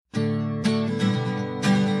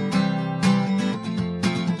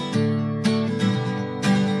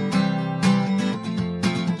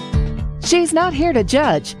She's not here to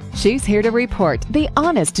judge. She's here to report the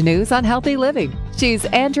honest news on healthy living. She's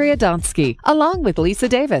Andrea Donsky, along with Lisa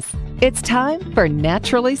Davis. It's time for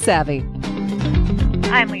Naturally Savvy.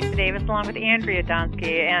 I'm Lisa Davis along with Andrea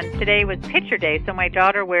Donsky, and today was picture day, so my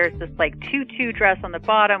daughter wears this tutu dress on the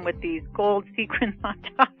bottom with these gold sequins on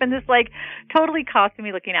top and this totally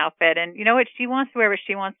costumey looking outfit. And you know what? She wants to wear what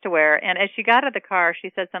she wants to wear. And as she got out of the car,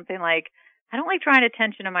 she said something like, I don't like drawing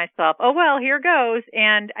attention to myself. Oh, well, here goes.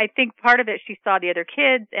 And I think part of it, she saw the other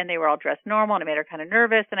kids and they were all dressed normal and it made her kind of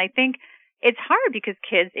nervous. And I think it's hard because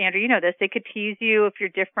kids, Andrew, you know this, they could tease you if you're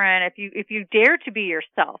different, if you dare to be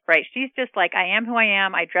yourself, right? She's just like, I am who I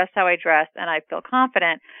am, I dress how I dress, and I feel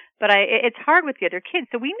confident. But it's hard with the other kids.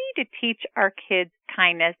 So we need to teach our kids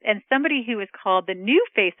kindness. And somebody who is called the new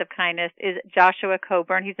face of kindness is Joshua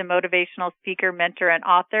Coburn. He's a motivational speaker, mentor, and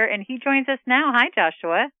author, and he joins us now. Hi,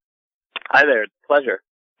 Joshua. Hi there. It's a pleasure.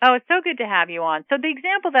 Oh, it's so good to have you on. So the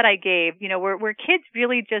example that I gave, where kids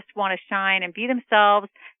really just want to shine and be themselves,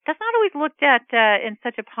 that's not always looked at in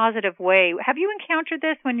such a positive way. Have you encountered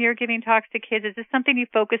this when you're giving talks to kids? Is this something you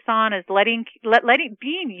focus on, is letting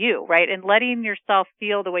being you, right, and letting yourself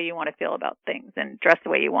feel the way you want to feel about things and dress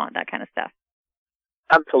the way you want, that kind of stuff?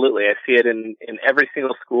 Absolutely. I see it in every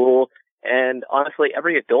single school and honestly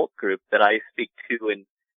every adult group that I speak to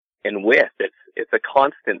and with. It's a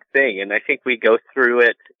constant thing, and I think we go through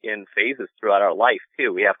it in phases throughout our life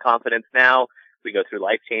too. We have confidence now, we go through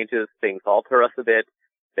life changes, things alter us a bit,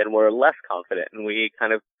 then we're less confident, and we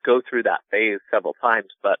kind of go through that phase several times.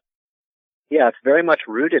 But yeah, it's very much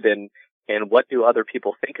rooted in what do other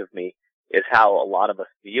people think of me is how a lot of us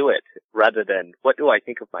view it, rather than what do I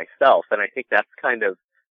think of myself. And I think that's kind of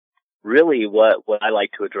really what I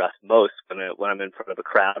like to address most when I'm in front of a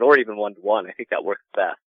crowd or even one-to-one. I think that works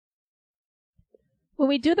best. When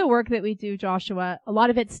we do the work that we do, Joshua, a lot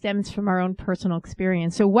of it stems from our own personal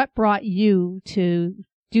experience. So what brought you to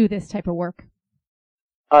do this type of work?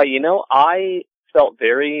 I felt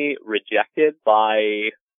very rejected by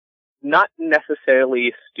not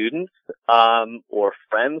necessarily students or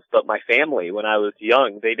friends, but my family when I was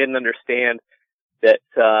young. They didn't understand that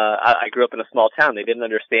I grew up in a small town. They didn't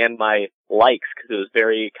understand my likes because it was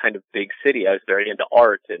very kind of big city. I was very into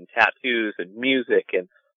art and tattoos and music, and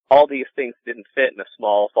all these things didn't fit in a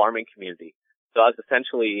small farming community. So I was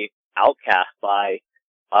essentially outcast by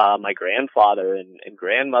my grandfather and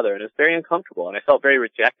grandmother, and it was very uncomfortable, and I felt very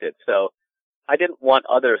rejected. So I didn't want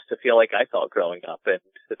others to feel like I felt growing up, and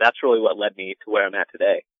that's really what led me to where I'm at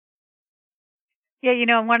today. Yeah,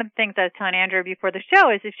 and one of the things I was telling Andrea before the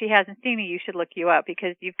show is if she hasn't seen you, you should look you up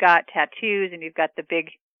because you've got tattoos and you've got the big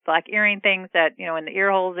black earring things that, in the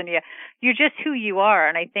ear holes, and you're just who you are.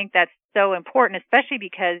 And I think that's so important, especially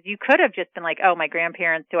because you could have just been like, oh, my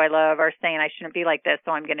grandparents who I love are saying I shouldn't be like this,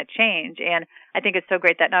 so I'm going to change. And I think it's so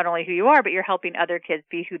great that not only who you are, but you're helping other kids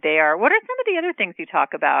be who they are. What are some of the other things you talk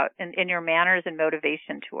about in your manners and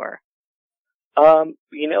motivation tour? And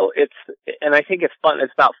I think it's fun.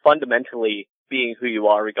 It's about fundamentally being who you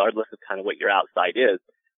are, regardless of kind of what your outside is.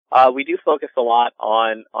 We do focus a lot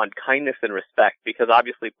on kindness and respect because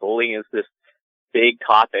obviously bullying is this big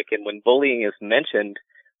topic. And when bullying is mentioned,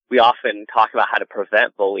 we often talk about how to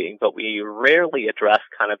prevent bullying, but we rarely address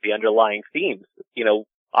kind of the underlying themes.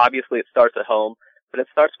 Obviously it starts at home, but it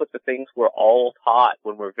starts with the things we're all taught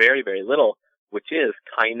when we're very, very little, which is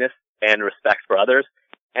kindness and respect for others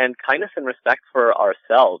and kindness and respect for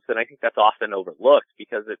ourselves. And I think that's often overlooked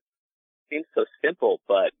because it seems so simple,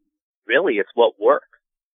 but really it's what works.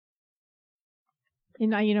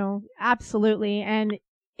 Absolutely. And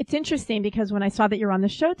it's interesting because when I saw that you're on the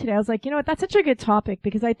show today, I was like, that's such a good topic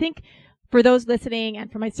because I think for those listening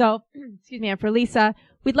and for myself, and for Lisa,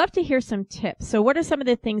 we'd love to hear some tips. So what are some of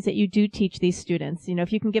the things that you do teach these students?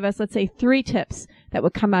 If you can give us, let's say 3 tips that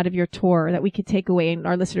would come out of your tour that we could take away and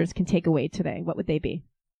our listeners can take away today, what would they be?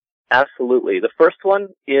 Absolutely. The first one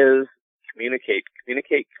is communicate.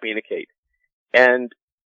 And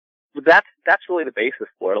that's really the basis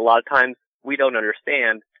for it. A lot of times we don't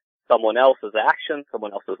understand someone else's action,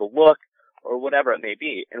 someone else's look, or whatever it may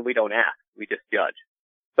be, and we don't ask. We just judge.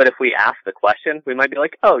 But if we ask the question, we might be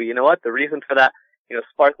like, oh, you know what? The reason for that,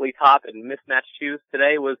 sparkly top and mismatched shoes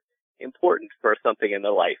today was important for something in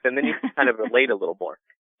their life. And then you can kind of relate a little more.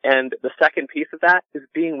 And the second piece of that is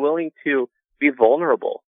being willing to be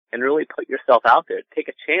vulnerable and really put yourself out there. Take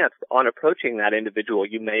a chance on approaching that individual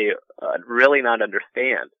you may really not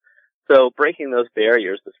understand. So breaking those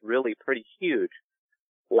barriers is really pretty huge.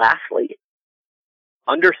 Lastly,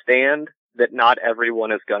 understand that not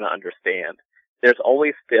everyone is going to understand. There's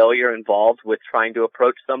always failure involved with trying to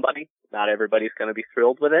approach somebody. Not everybody's going to be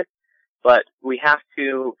thrilled with it. But we have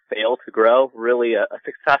to fail to grow. Really, a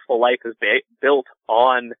successful life is built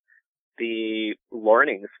on the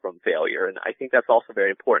learnings from failure. And I think that's also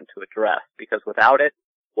very important to address, because without it,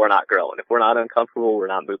 we're not growing. If we're not uncomfortable, we're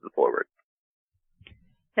not moving forward.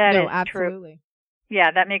 That is absolutely true.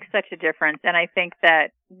 Yeah, that makes such a difference. And I think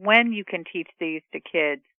that when you can teach these to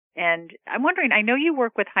kids, and I'm wondering, I know you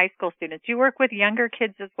work with high school students. Do you work with younger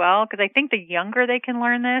kids as well? Because I think the younger they can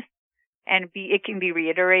learn this and it can be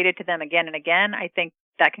reiterated to them again and again, I think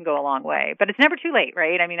that can go a long way. But it's never too late,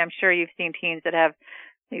 right? I mean, I'm sure you've seen teens that have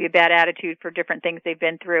maybe a bad attitude for different things they've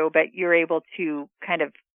been through, but you're able to kind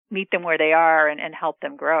of meet them where they are and help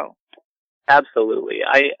them grow. Absolutely.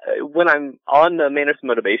 When I'm on the Manners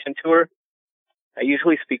Motivation Tour, I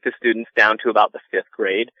usually speak to students down to about the 5th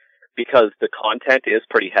grade, because the content is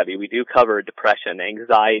pretty heavy. We do cover depression,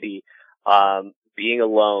 anxiety, being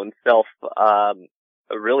alone,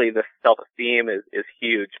 really the self-esteem is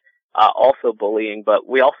huge. Also bullying, but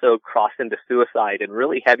we also cross into suicide and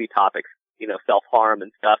really heavy topics, self-harm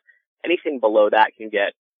and stuff. Anything below that can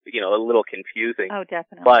get, a little confusing. Oh,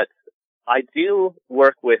 definitely. But I do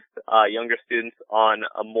work with younger students on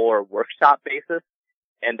a more workshop basis,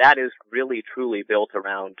 and that is really truly built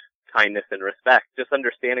around kindness and respect. Just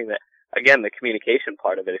understanding that, again, the communication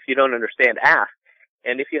part of it. If you don't understand, ask.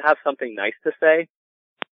 And if you have something nice to say,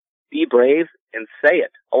 be brave and say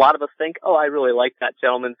it. A lot of us think, oh, I really like that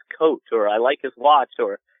gentleman's coat, or I like his watch,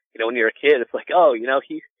 or, when you're a kid, it's like, oh,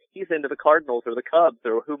 he's into the Cardinals or the Cubs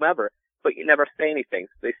or whomever, but you never say anything.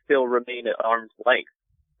 So they still remain at arm's length.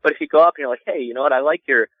 But if you go up and you're like, hey, you know what? I like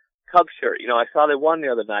your Cubs shirt. I saw they won the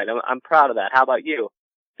other night. I'm proud of that. How about you?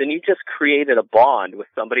 Then you just created a bond with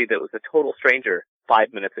somebody that was a total stranger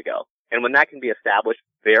 5 minutes ago. And when that can be established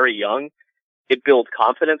very young, it builds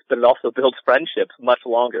confidence, but it also builds friendships much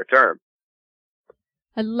longer term.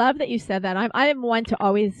 I love that you said that. I'm one to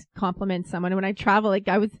always compliment someone. When I travel, like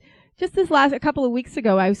I was just a couple of weeks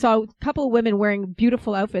ago, I saw a couple of women wearing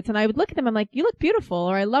beautiful outfits, and I would look at them, I'm like, you look beautiful,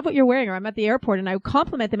 or I love what you're wearing, or I'm at the airport, and I would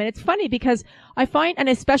compliment them. And it's funny because I find, and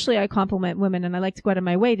especially I compliment women, and I like to go out of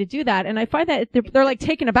my way to do that, and I find that they're like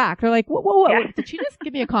taken aback. They're like, whoa, Yeah. Did she just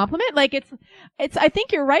give me a compliment? Like it's, I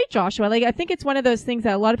think you're right, Joshua. Like, I think it's one of those things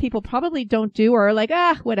that a lot of people probably don't do, or are like,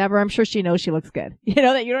 whatever, I'm sure she knows she looks good.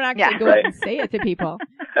 That you don't actually go out and say it to people.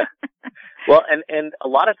 Well, and a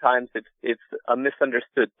lot of times it's a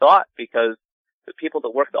misunderstood thought, because the people that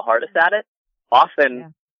work the hardest at it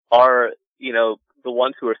often are, the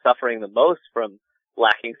ones who are suffering the most from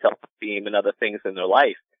lacking self-esteem and other things in their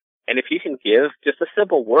life. And if you can give just a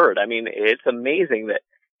simple word, I mean, it's amazing that,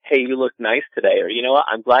 hey, you look nice today, or, you know what,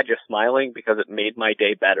 I'm glad you're smiling because it made my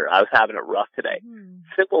day better. I was having it rough today.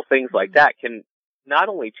 Simple things like that can not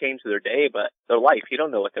only change their day, but their life. You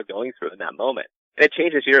don't know what they're going through in that moment. And it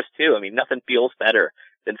changes yours too. I mean, nothing feels better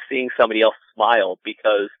than seeing somebody else smile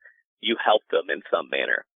because you helped them in some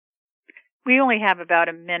manner. We only have about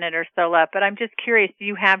a minute or so left, but I'm just curious, do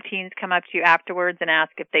you have teens come up to you afterwards and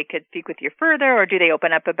ask if they could speak with you further, or do they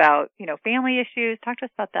open up about, family issues? Talk to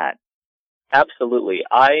us about that. Absolutely.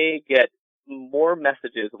 I get more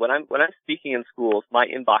messages when I'm speaking in schools. My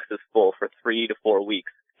inbox is full for 3 to 4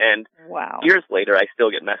 weeks. And wow. Years later, I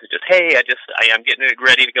still get messages. Hey, I am getting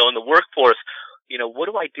ready to go in the workforce. What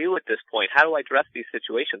do I do at this point? How do I address these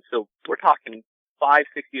situations? So we're talking 5-6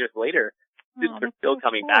 years later, students are still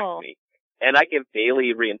coming back to me. And I give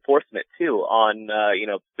daily reinforcement too on,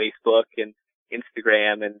 Facebook and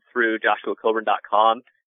Instagram and through joshuacoburn.com.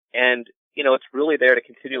 And, it's really there to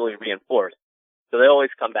continually reinforce. So they always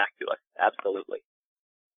come back to us. Absolutely.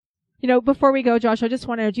 Before we go, Josh, I just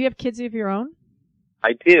wonder, do you have kids of your own?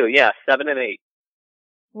 I do. Yeah. 7 and 8.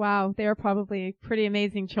 Wow, they are probably pretty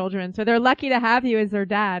amazing children. So they're lucky to have you as their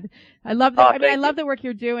dad. I love I love the work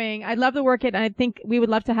you're doing. I love the work and I think we would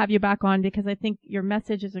love to have you back on, because I think your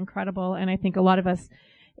message is incredible, and I think a lot of us,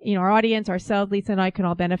 our audience, ourselves, Lisa and I can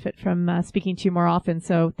all benefit from speaking to you more often.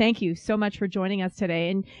 So thank you so much for joining us today.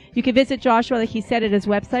 And you can visit Joshua, like he said, at his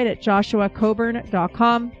website at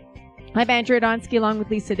joshuacoburn.com. I'm Andrea Donsky along with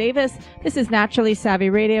Lisa Davis. This is Naturally Savvy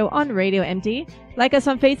Radio on Radio MD. Like us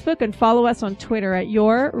on Facebook and follow us on Twitter at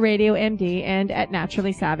Your Radio MD and at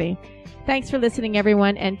Naturally Savvy. Thanks for listening,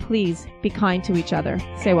 everyone, and please be kind to each other.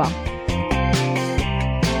 Stay well.